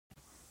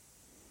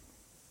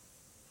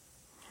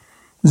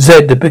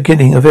Z, the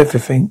beginning of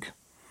everything.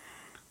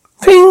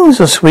 Things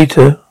are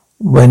sweeter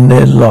when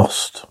they're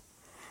lost.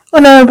 I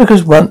know,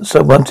 because once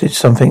I wanted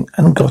something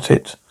and got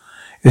it.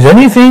 It was the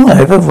only thing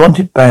I ever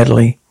wanted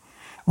badly.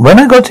 And when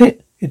I got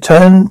it, it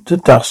turned to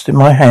dust in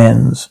my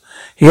hands.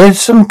 He had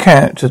some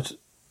character to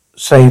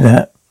say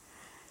that.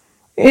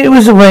 It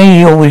was the way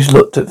he always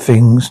looked at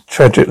things,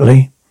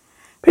 tragically.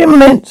 But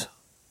it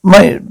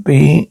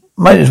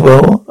might as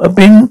well have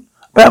been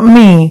about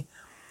me.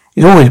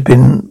 It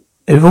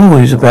was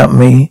always about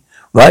me,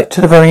 right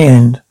to the very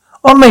end.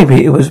 Or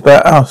maybe it was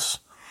about us.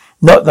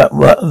 Not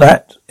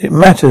that it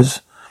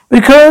matters,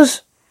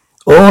 because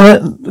all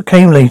that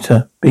came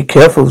later. Be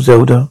careful,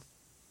 Zelda.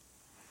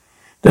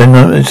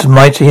 Then it's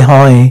mighty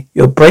high.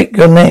 You'll break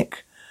your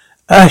neck.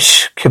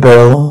 Ash,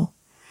 Kibble.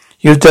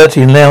 You're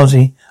dirty and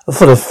lousy, and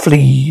full of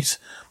fleas.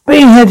 But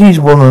he had his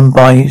woman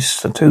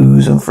buys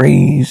 2s and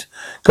 3s.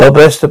 God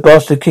bless the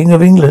bastard King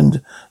of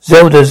England.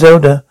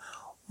 Zelda.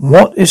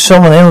 What if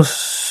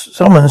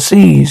someone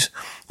sees?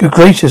 Good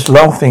gracious,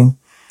 laughing.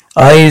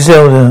 Aye,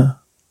 Zelda,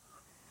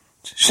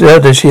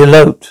 she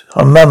eloped.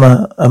 Her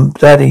mama and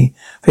daddy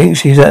think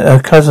she's at her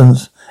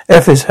cousin's,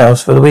 Effie's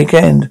house for the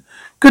weekend.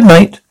 Good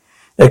night.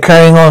 They're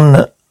carrying on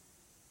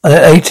at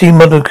 18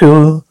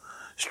 Monaco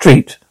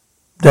Street.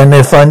 Then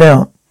they'll find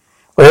out.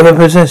 Whatever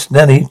possessed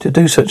Nelly to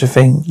do such a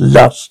thing?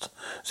 Lust.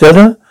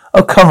 Zelda?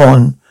 Oh, come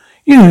on.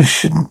 You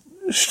should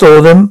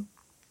store them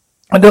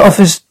at the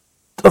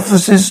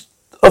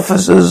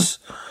officers'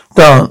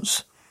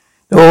 dance.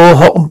 They're all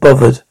hot and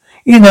bothered.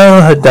 You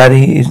know her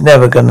daddy is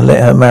never going to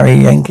let her marry a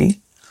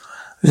Yankee.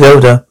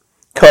 Zelda.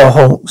 Car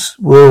honks.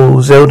 Whoa,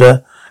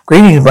 Zelda.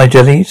 Greetings, my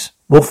jellies.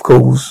 Wolf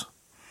calls.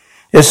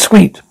 They're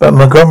sweet, but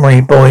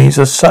Montgomery boys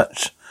are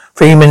such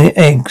 3-minute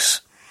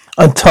eggs.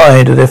 I'm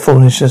tired of their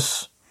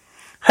foolishness.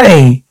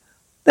 Hey,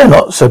 they're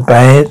not so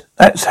bad.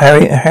 That's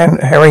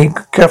Harry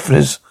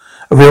Caffrey's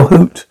a real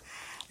hoot.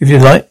 If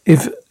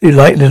you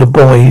like little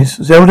boys.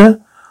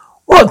 Zelda,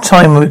 what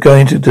time are we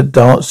going to the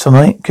dance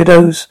tonight,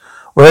 kiddos?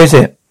 Where is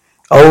it?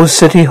 Old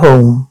City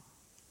Hall.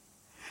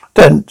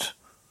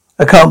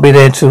 I can't be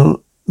there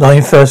till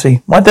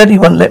 9:30. My daddy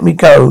won't let me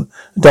go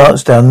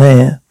dance down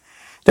there.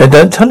 Then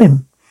don't tell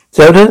him.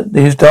 Zelda,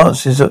 those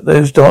dances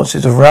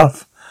are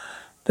rough.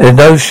 There's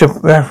no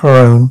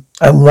chaperone.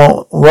 And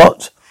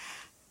what?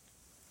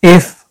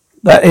 If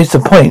that is the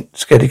point,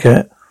 Scaredy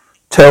Cat.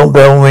 Tell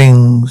bell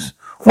rings.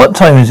 What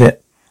time is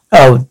it?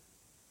 Oh,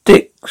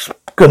 Dick's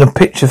gonna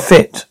pitch a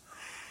fit.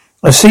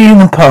 I'll see you in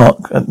the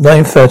park at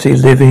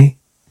 9:30, Livy.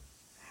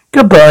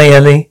 Goodbye,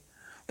 Ellie.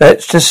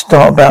 Let's just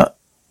start about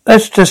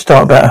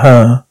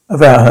her.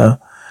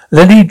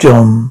 Lily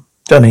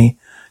Johnny.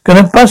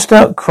 Gonna bust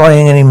out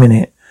crying any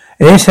minute.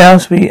 In this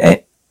house we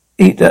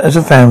eat as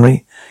a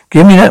family.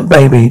 Give me that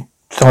baby,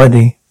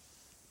 tidy.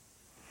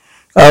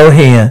 Oh,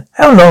 here.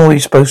 How long are we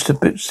supposed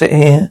to sit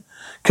here?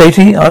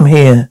 Katie, I'm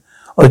here.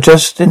 Oh,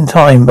 just in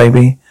time,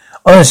 baby.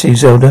 Honestly,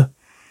 Zelda.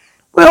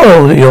 Where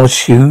are all your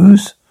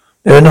shoes?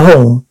 They're in the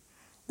hall.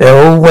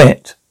 They're all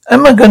wet.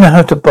 Am I going to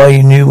have to buy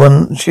you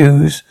new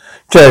shoes?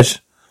 Judge,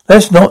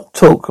 let's not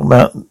talk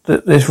about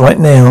this right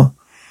now.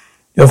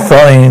 You're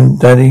fine,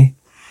 Daddy.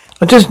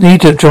 I just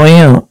need to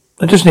dry out.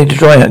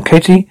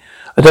 Katie,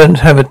 I don't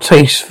have a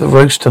taste for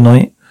roast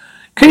tonight.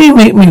 Can you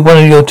make me one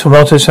of your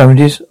tomato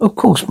sandwiches? Of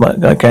course,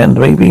 I can,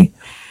 baby.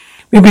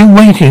 We've been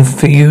waiting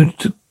for you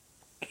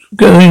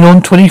going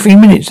on 23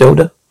 minutes,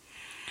 Zelda.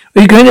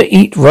 Are you going to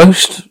eat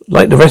roast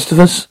like the rest of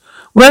us?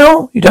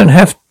 Well, you don't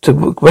have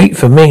to wait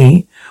for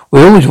me.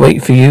 We always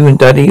wait for you, and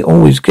Daddy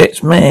always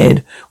gets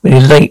mad when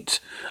you're late.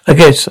 I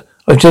guess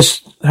I'm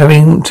just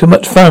having too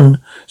much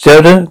fun.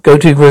 Zelda, go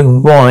to your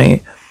room.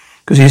 Why?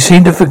 Because you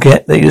seem to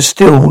forget that you're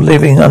still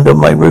living under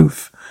my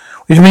roof.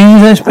 Which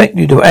means I expect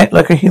you to act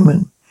like a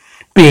human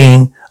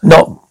being,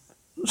 not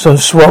some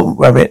swamp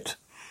rabbit.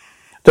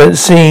 Don't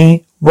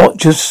see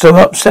what you're so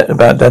upset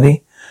about,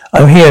 Daddy.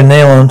 I'm here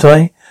now, aren't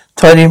I?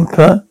 Tiddly,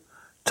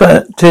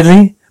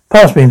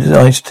 pass me the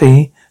iced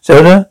tea.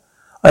 Zelda,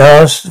 I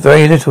asked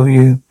very little of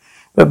you,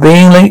 but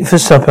being late for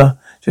supper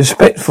is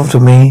respectful to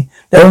me.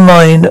 Never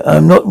mind,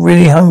 I'm not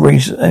really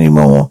hungry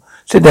anymore.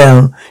 Sit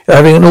down. You're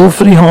having an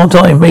awfully hard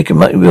time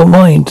making up your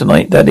mind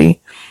tonight, Daddy.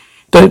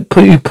 Don't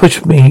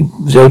push me,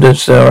 Zelda,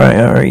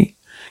 sorry.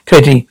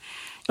 Katie,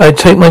 I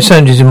take my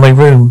sandwiches in my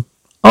room.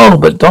 Oh,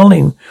 but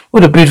darling,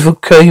 what a beautiful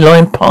key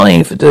lime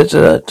pie for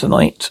dessert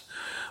tonight.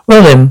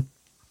 Well then,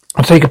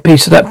 I'll take a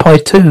piece of that pie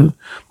too.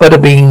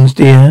 Butterbeans,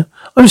 dear.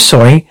 I'm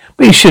sorry,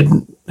 but you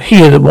shouldn't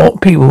hear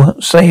what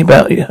people say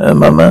about her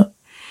mama.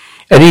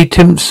 Eddie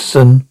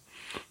Timpson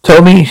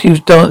told me she was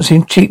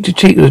dancing cheek to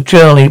cheek with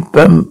Charlie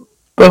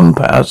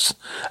Bumphouse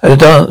at a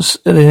dance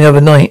the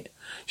other night.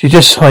 She's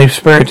just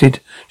high-spirited.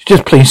 She's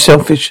just plain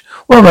selfish.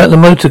 What about the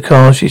motor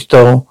car she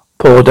stole?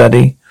 Poor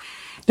Daddy.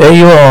 There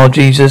you are,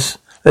 Jesus.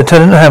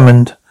 Lieutenant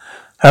Hammond.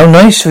 How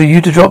nice for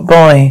you to drop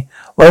by.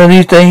 One of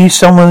these days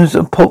someone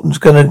important's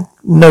going to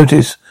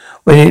notice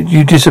when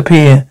you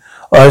disappear.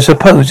 I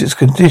suppose it's a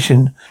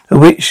condition to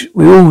which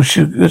we all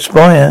should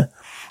aspire.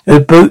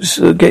 Those boots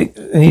get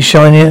any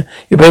shinier,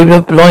 you'll be able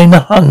to blind the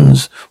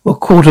Huns for a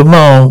quarter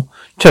mile.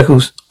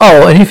 Chuckles.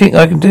 Oh, anything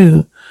I can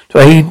do to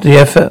aid the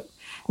effort?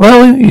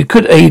 Well, you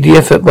could aid the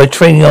effort by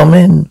training our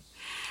men.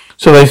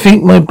 So I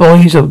think my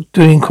boys are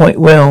doing quite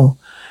well.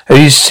 Have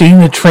you seen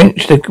the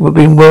trench they've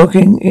been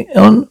working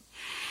on?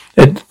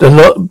 They're a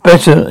lot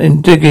better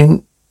in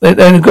digging. They've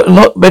got a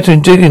lot better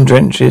in digging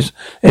trenches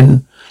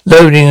and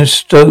loading a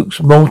Stokes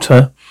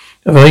mortar.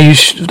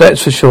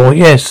 That's for sure.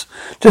 Yes,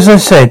 just as I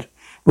said,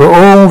 we're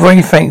all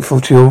very thankful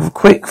to your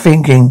quick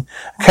thinking,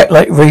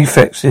 cat-like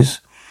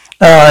reflexes.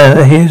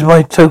 Here's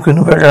my token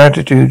of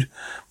gratitude,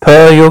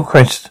 per your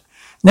request.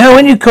 Now,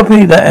 when you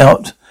copy that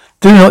out,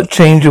 do not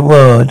change a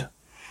word.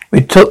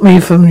 It took me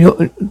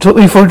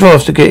 4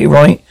 drafts to get it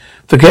right.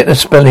 Forget the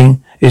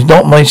spelling. It's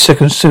not my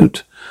second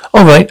suit.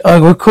 All right, I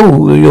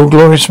recall your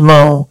glorious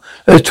smile.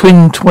 A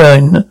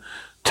twinned.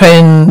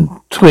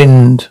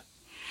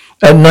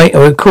 At night,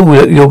 I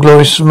recall your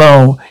glorious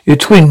smile. You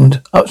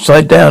twinned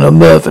upside down of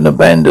mirth and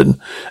abandon.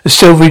 A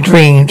silvery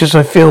dream. Just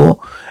I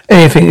feel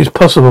anything is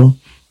possible.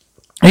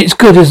 It's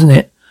good, isn't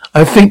it?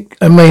 I think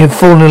I may have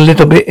fallen a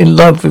little bit in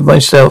love with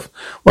myself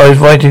while I was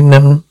writing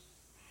them.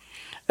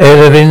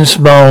 Evelyn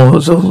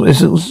smiles.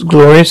 It's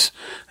glorious.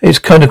 It's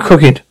kind of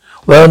crooked.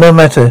 Well, no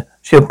matter.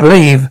 She'll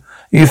believe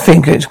you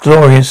think it's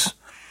glorious.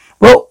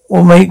 Which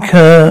will make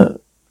her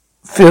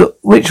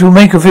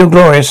feel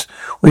glorious.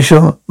 We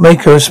shall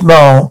make her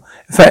smile.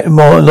 In fact, a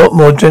lot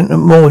more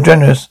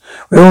generous.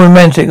 We're all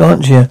romantic,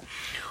 aren't you?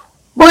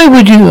 Why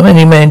would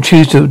any man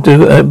choose to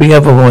be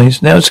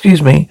otherwise? Now,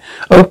 excuse me.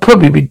 I'll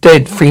probably be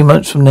dead 3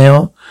 months from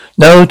now.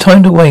 No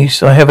time to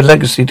waste. I have a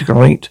legacy to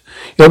create.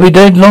 You'll be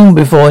dead long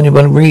before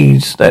anyone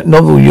reads that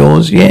novel of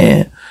yours.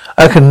 Yeah,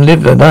 I can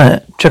live with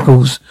that.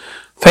 Chuckles.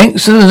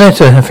 Thanks for the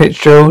letter,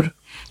 Fitzgerald.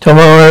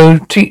 Tomorrow,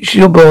 teach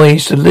your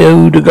boys to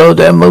load a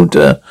goddamn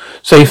motor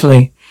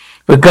safely.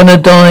 We're gonna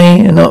die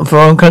and not for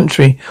our own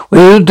country.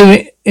 We'll do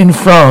it in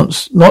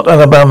France, not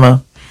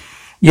Alabama.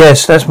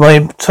 Yes, that's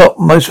my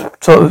topmost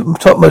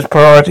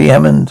priority,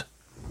 Hammond.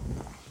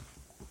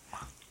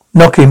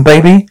 Knocking,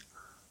 baby.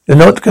 You're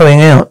not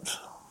going out.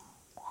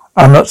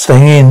 I'm not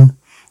staying in.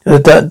 There's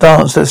a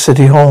dance at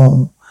City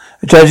Hall.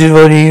 The judge is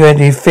already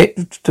ready,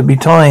 fit to be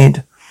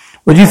tied.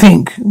 What do you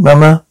think,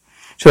 Mama?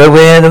 Shall I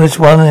wear this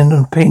one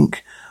in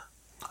pink?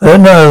 I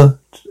don't know.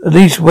 At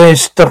least wear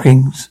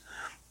stockings.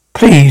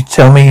 Please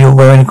tell me you're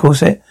wearing a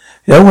corset.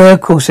 If you don't wear a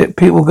corset,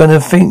 people are going to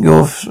think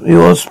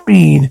you're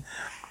speed.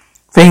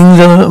 Things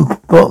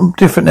are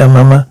different now,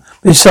 Mama.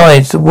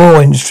 Besides, the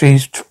war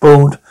industry's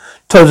told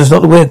us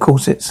not to wear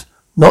corsets,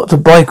 not to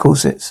buy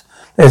corsets.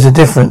 There's a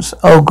difference.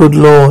 Oh, good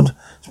Lord.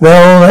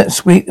 Smell that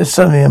sweet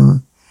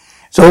psyllium.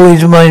 It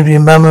always reminds me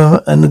of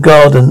Mama and the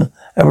garden,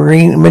 a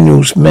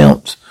mineral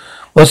smelt.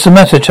 What's the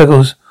matter,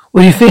 Chuckles?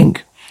 What do you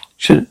think?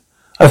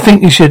 I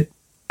think you should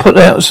put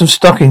out some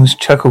stockings,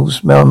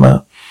 Chuckles,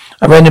 Mama.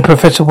 I ran to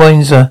Professor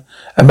Windsor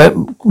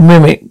about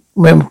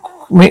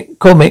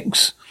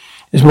comics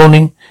this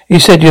morning. He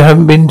said you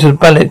haven't been to the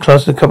ballet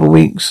class in a couple of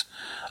weeks.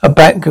 I'll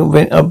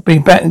be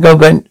back and go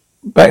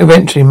back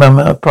eventually,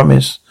 Mama, I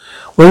promise.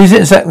 What is it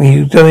exactly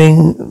you're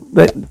doing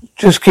that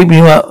just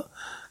keeping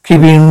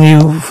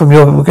you from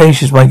your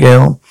obligations, my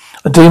girl?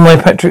 I'm doing my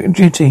patriotic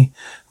duty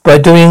by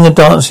doing the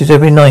dances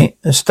every night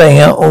and staying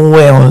out all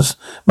hours.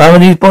 Mama,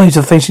 these boys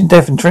are facing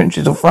death in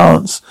trenches of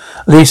France.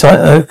 At least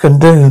I can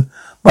do.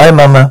 Bye,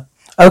 Mama.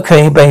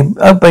 Okay, babe.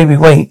 Oh, baby,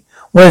 wait.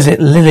 Where is it?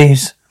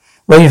 Lily's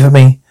waiting for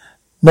me.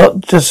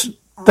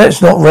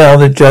 Let's not row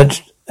the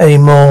judge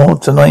anymore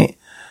tonight.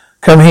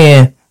 Come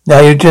here.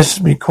 Now you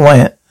just be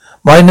quiet.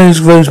 My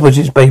news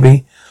rosebushes,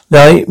 baby.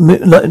 Like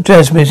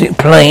jazz music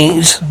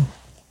plays.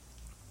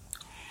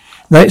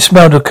 Night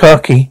smelled of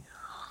khaki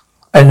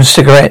and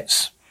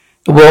cigarettes.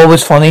 The war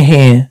was finally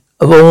here.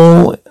 Of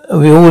all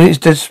its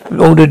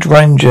disordered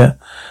grandeur,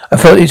 I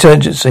felt its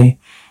urgency.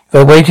 If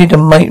I waited, I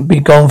might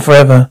be gone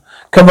forever.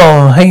 Come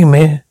on, hey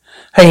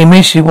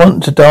miss, you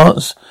want to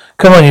dance?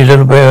 Come on, you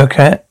little bear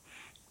cat.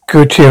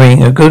 Good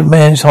cheering. A good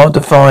man's hard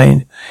to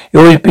find. You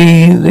always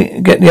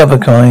get the other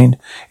kind.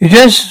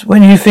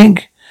 When you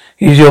think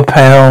he's your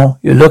pal,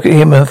 you look at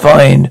him and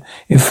find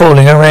him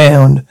fooling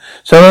around.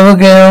 Some other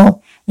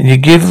gal, and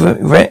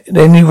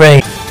then you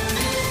rage.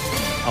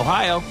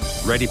 Ohio,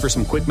 ready for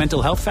some quick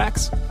mental health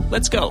facts?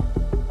 Let's go.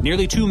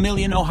 Nearly 2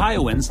 million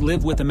Ohioans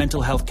live with a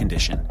mental health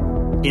condition.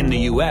 In the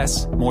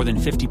U.S., more than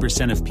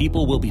 50% of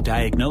people will be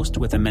diagnosed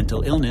with a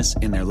mental illness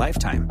in their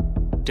lifetime.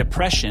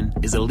 Depression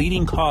is a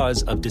leading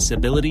cause of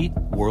disability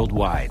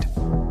worldwide.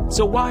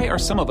 So why are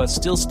some of us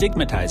still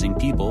stigmatizing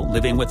people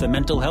living with a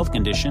mental health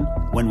condition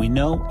when we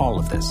know all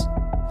of this?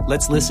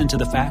 Let's listen to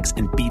the facts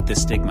and beat the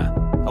stigma.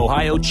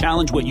 Ohio,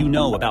 challenge what you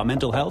know about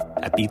mental health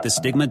at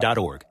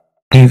beatthestigma.org.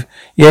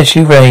 Yes,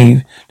 you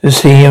rave to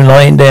see him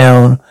lying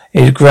down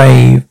his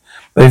grave.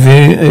 But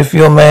if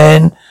your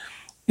man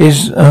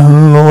is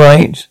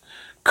alright,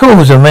 cool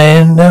as a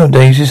man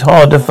nowadays is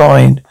hard to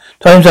find.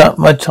 Time's up,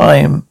 my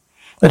time.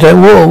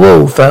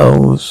 Whoa,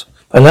 fellas.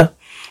 Fella,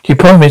 you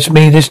promised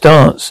me this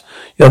dance.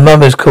 Your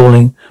mother's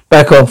calling.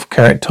 Back off,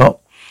 Carrot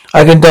Top.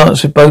 I can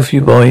dance with both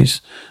you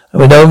boys.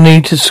 And with no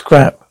need to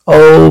scrap.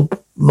 Oh,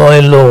 my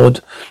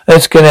lord.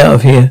 Let's get out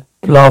of here.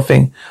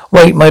 Laughing.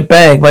 Wait, my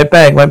bag.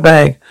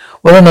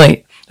 What a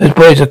night. Those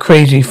boys are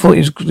crazy. Thought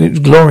it was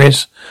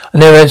glorious. I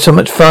never had so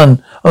much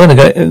fun.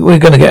 We're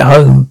gonna get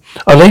home.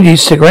 Our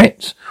ladies'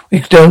 cigarettes? We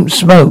don't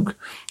smoke.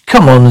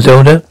 Come on,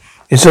 Zelda.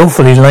 It's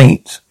awfully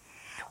late.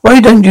 Why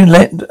don't you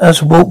let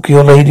us walk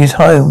your ladies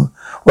home?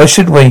 Why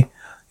should we?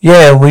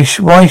 Yeah,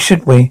 why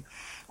should we?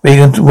 We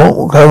can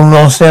walk home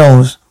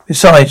ourselves.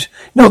 Besides,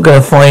 you're not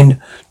going to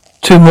find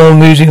two more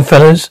amusing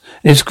fellas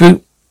in this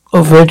group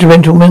of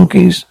regimental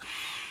monkeys.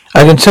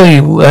 I can tell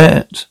you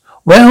that.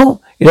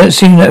 Well, you don't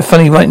seem that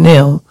funny right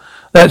now.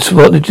 That's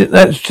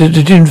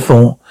the gin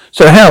for.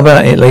 So how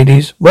about it,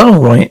 ladies? Well,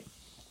 all right.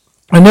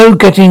 I know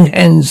getting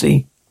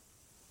handsy.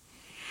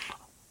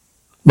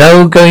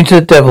 No going to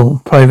the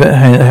devil, Private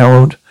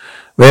Harold.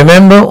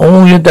 Remember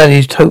all your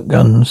daddy's tote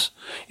guns.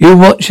 You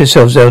watch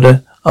yourself,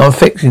 Zelda. I'm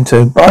fixing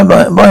to. Bye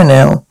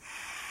now.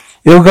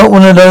 You got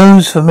one of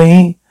those for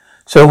me?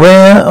 So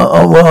where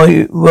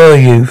were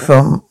you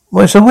from?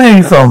 So where are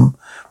you from?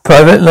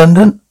 Private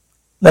London?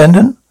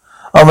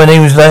 Oh, my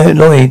name is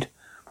Lloyd.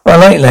 I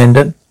like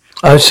London.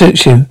 I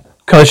suits you.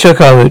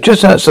 Chicago,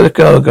 just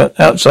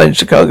outside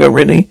Chicago,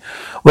 really.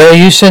 Where are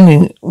they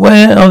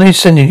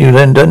sending you,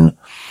 London?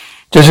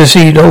 Just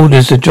received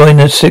orders to join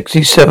the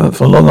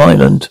 67th on Long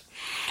Island.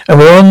 And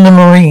we're on the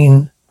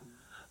Marine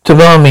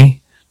to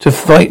Army to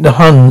fight the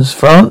Huns.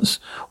 France?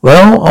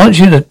 Well, aren't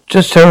you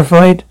just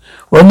terrified?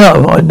 Well,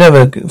 no, I've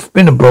never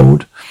been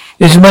abroad.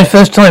 This is my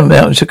first time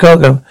out in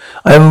Chicago.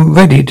 I am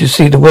ready to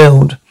see the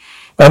world.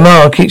 My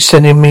ma keeps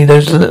sending me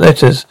those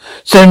letters.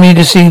 Sending me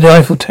to see the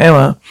Eiffel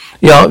Tower,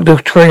 the Arc de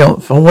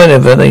Triomphe, or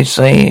whatever they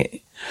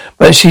say.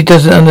 But she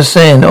doesn't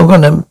understand. I'm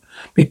going to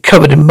be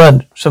covered in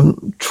mud,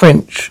 some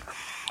trench,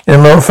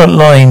 in the front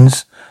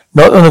lines,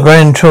 not on the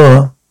grand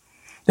tour.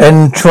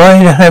 Then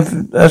try to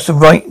have us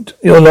write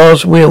your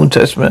last will and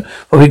testament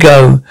before we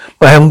go.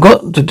 But I haven't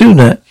got to do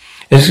that.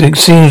 It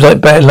seems like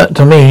bad luck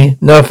to me.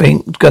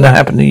 Nothing's going to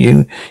happen to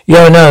you.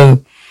 Yeah, I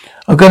know.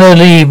 I'm going to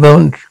leave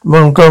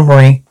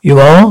Montgomery. You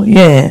are?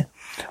 Yeah.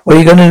 Where are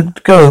you going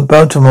to go?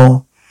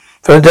 Baltimore?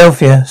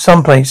 Philadelphia?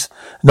 Someplace.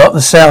 Not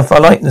the South. I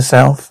like the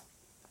South.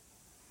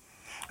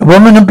 The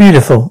women are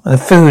beautiful and the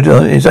food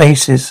is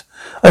aces.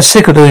 I'm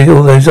sick of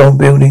all those old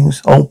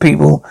buildings, old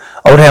people,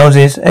 old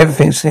houses.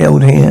 Everything's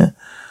old here.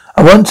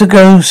 I want to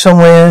go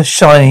somewhere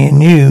shiny and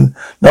new,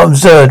 not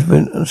obsessed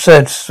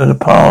with the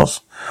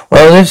past.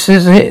 Well, this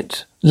is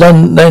it.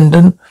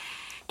 London.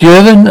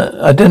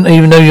 I don't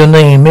even know your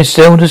name. Miss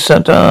Zelda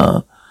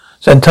Santar.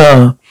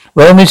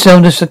 Well, Miss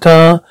Zelda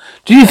Santar,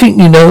 do you think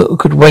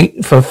could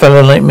wait for a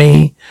fellow like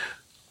me?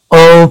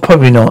 Oh,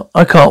 probably not.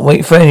 I can't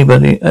wait for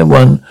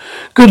anyone.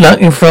 Good luck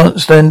in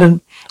France,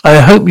 London.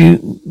 I hope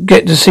you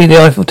get to see the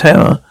Eiffel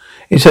Tower.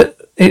 It's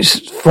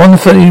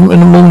 1:30 in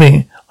the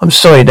morning. I'm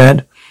sorry,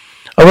 Dad.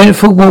 I went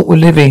for a walk with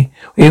Livy.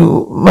 We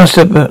must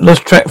have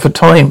lost track for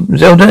time.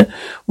 Zelda,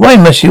 why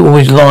must you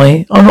always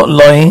lie? I'm not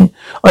lying.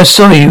 I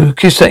saw you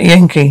kiss that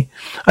Yankee.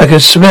 I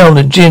could smell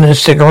the gin and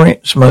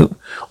cigarette smoke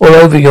all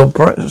over your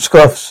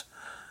scuffs.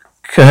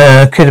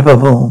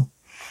 Kidable.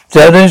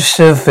 Zelda,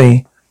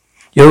 Sophie,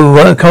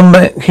 you'll come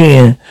back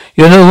here.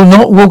 You will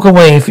not walk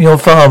away from your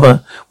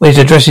father when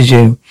he addresses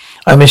you.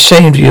 I'm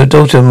ashamed of your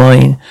daughter of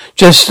mine.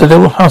 Just a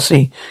little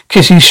hussy,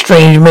 kissing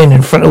strange men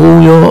in front of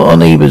all your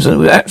neighbours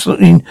with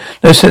absolutely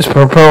no sense of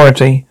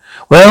propriety.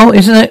 Well,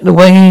 isn't that the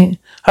way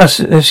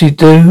hussies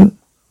do?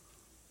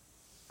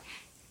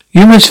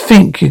 You must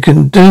think you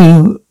can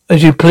do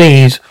as you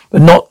please, but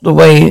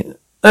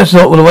that's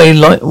not the way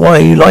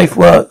life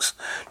works.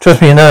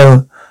 Trust me,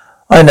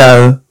 I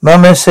know.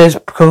 Mama says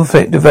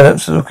conflict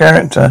develops as a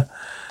character.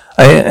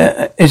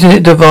 Isn't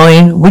it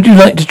divine? Would you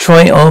like to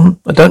try it on?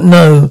 I don't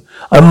know.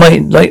 I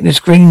might like this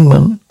green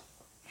one.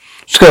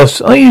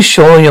 Scoffs, are you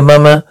sure your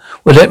mama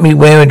would let me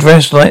wear a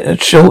dress like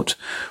that short?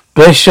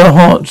 Bless your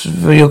heart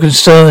for your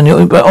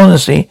concern, but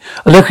honestly,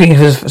 I'm looking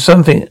for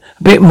something a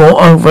bit more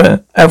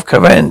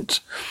avant.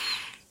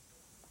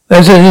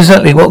 That's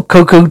exactly what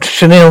Coco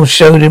Chanel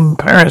showed in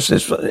Paris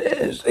this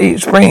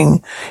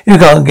spring. You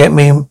can't get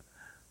me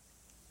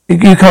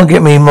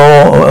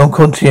more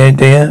Contier,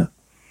 dear.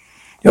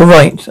 You're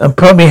right. I'll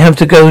probably have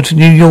to go to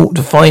New York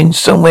to find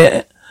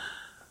something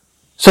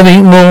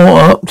more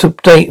up to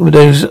date with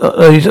those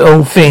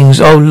old things.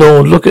 Oh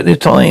Lord, look at the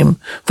time.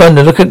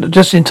 Thunder, look at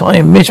just in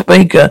time. Miss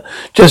Baker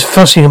just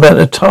fussing about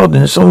the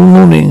tardiness all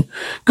morning.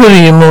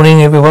 Good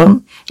morning,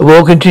 everyone. The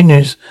war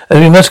continues, as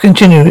we must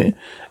continue,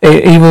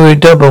 even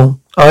redouble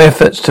our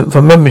efforts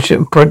for membership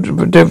and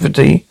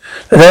productivity.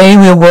 Today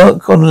we'll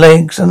work on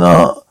legs and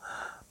our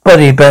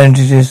body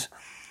bandages.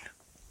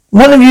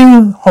 One of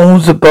you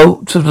holds the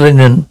bolts of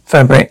linen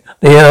fabric.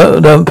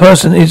 The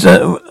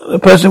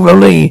person will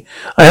leave.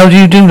 How did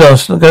you do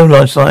last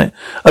night?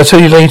 I'll tell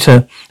you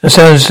later. That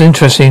sounds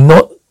interesting.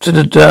 Not to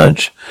the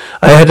judge.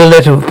 I had a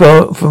letter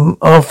from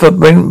Arthur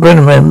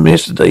Brenneman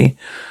yesterday.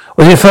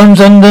 Was your thumbs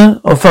under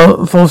or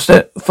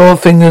four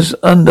fingers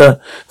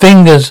under?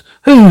 Fingers.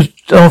 Who's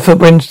Arthur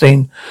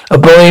Bernstein? A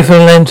boy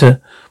from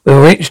Atlanta with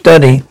a rich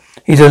daddy.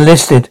 He's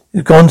enlisted.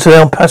 He's gone to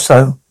El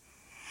Paso.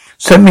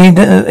 Sent me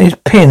his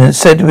pin and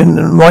said he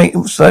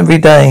writes every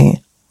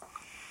day.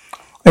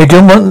 You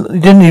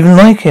didn't even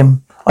like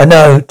him. I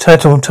know.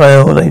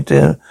 Tattletale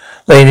later,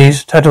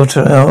 ladies.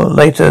 Tattletale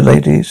later,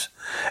 ladies.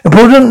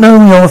 Important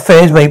know your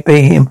affairs may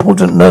be.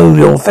 Important know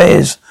your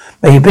affairs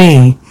may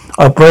be.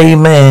 A brave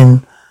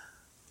man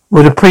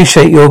would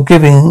appreciate your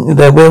giving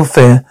their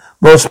welfare,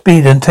 more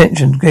speed and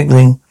attention,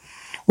 giggling.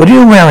 What are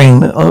you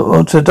wearing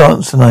to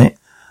dance tonight?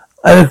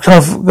 At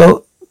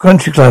a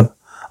country club.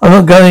 I'm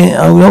not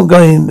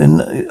going in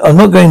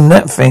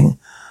that thing.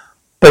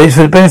 But it's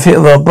for the benefit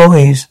of our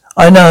boys.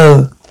 I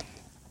know.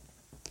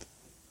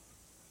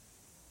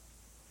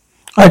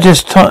 I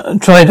just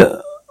tried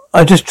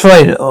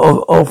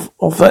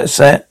off that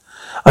set.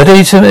 I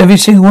did every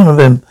single one of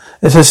them.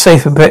 It's so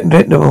safe and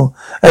predictable.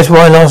 That's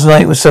why last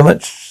night was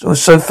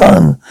so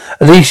fun.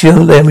 At least you're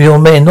your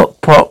men,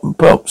 not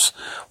props.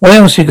 What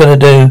else are you gonna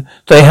do?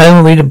 Stay home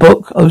and read a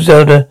book? Oh,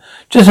 Zelda,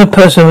 just a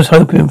person I was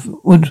hoping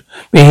would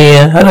be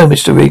here. Hello,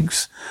 Mr.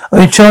 Riggs.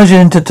 I'm in charge of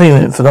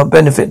entertainment for our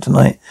benefit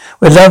tonight.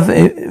 We'd love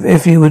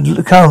if you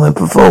would come and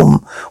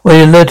perform one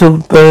of your little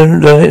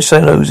bird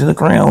solos in the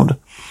crowd.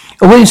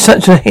 Always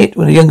such a hit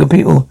with the younger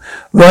people.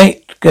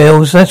 Right,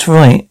 girls, that's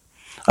right.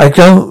 I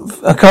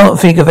can't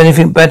think of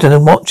anything better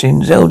than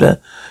watching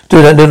Zelda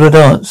do that little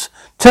dance.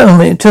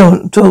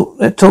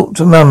 Talk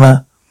to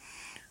Mama.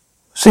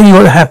 See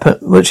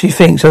what she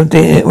thinks. Oh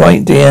dear,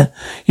 right dear.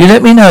 You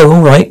let me know,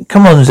 alright.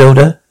 Come on,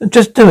 Zelda.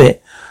 Just do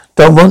it.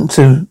 Don't want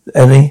to,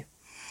 Ellie.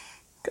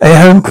 I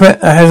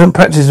haven't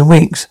practiced in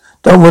weeks.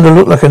 Don't want to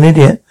look like an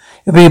idiot.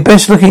 You'll be the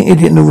best looking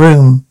idiot in the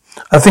room.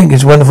 I think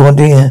it's a wonderful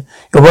idea.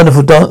 You're a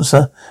wonderful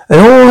dancer. And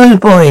all those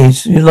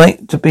boys you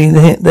like to be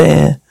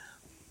there.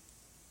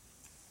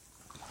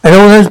 And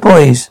all those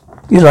boys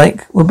you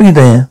like will be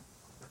there.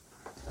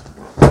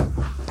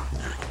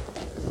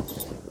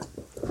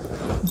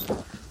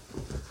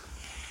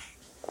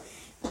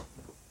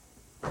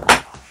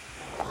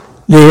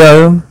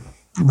 Leo,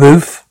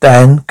 Ruth,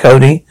 Dan,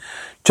 Cody,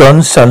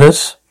 John,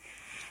 Sellers.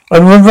 I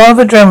would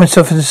rather drown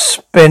myself than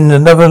spend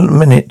another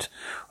minute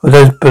with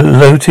those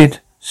bloated,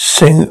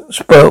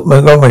 spoilt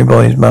Montgomery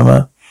boys,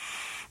 Mama.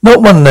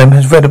 Not one of them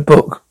has read a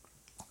book.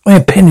 My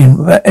opinion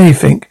about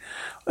anything,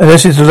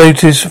 unless it's the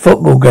latest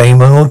football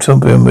game on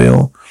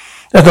automobile.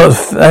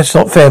 That's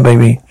not fair,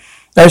 baby.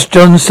 That's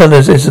John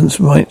Sellers isn't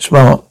right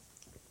smart.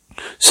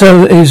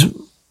 So is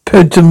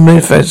Peter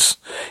Memphis.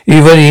 He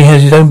already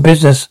has his own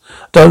business.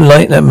 Don't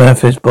like that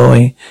Memphis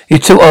boy.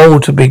 He's too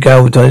old to be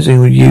galvanizing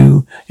with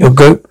you, your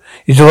group.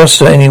 He's a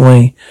roster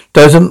anyway.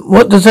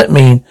 What does that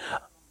mean?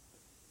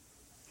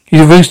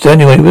 He's a rooster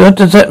anyway. What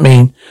does that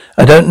mean?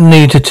 I don't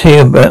need to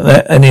hear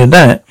about any of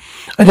that.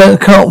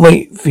 Can't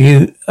wait for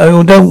you.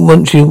 I don't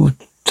want you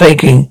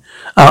taking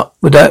up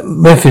with that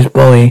Memphis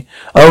boy.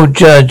 Oh,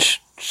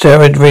 Judge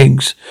Sarah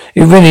Riggs.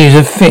 It really is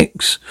a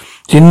fix.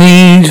 She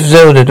needs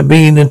Zelda to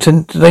be in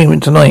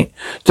entertainment tonight.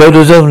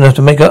 Zelda's old enough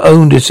to make her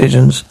own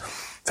decisions.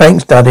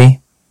 Thanks,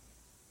 Daddy.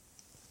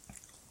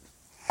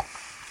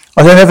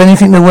 I don't have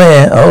anything to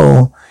wear.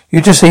 Oh, you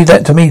just leave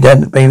that to me,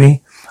 Dad,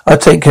 baby. I'll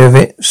take care of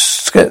it.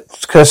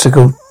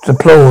 Classical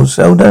applause,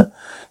 Zelda.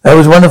 That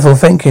was wonderful,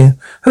 thank you.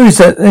 Who is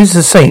that? Who's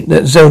the saint?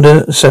 That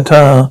Zelda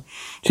Satar.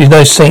 She's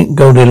no saint,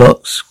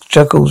 Goldilocks.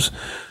 Chuckles.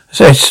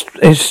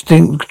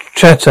 Instinct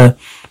chatter.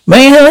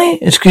 May I?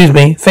 Excuse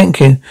me. Thank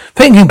you.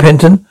 Thank you,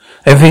 Penton.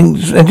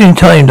 Everything's in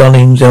time,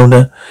 darling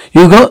Zelda.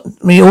 You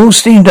got me all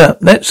steamed up.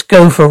 Let's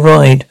go for a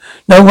ride.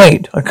 No,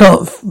 wait. I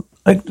can't.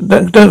 I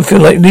don't feel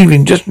like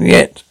leaving just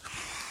yet.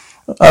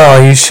 Oh,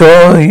 are you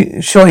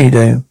sure? Sure you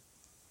do.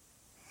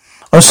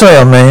 I'm sorry,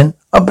 old man.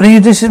 I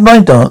believe this is my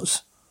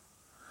dance.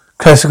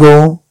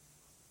 Classical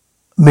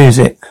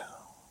music.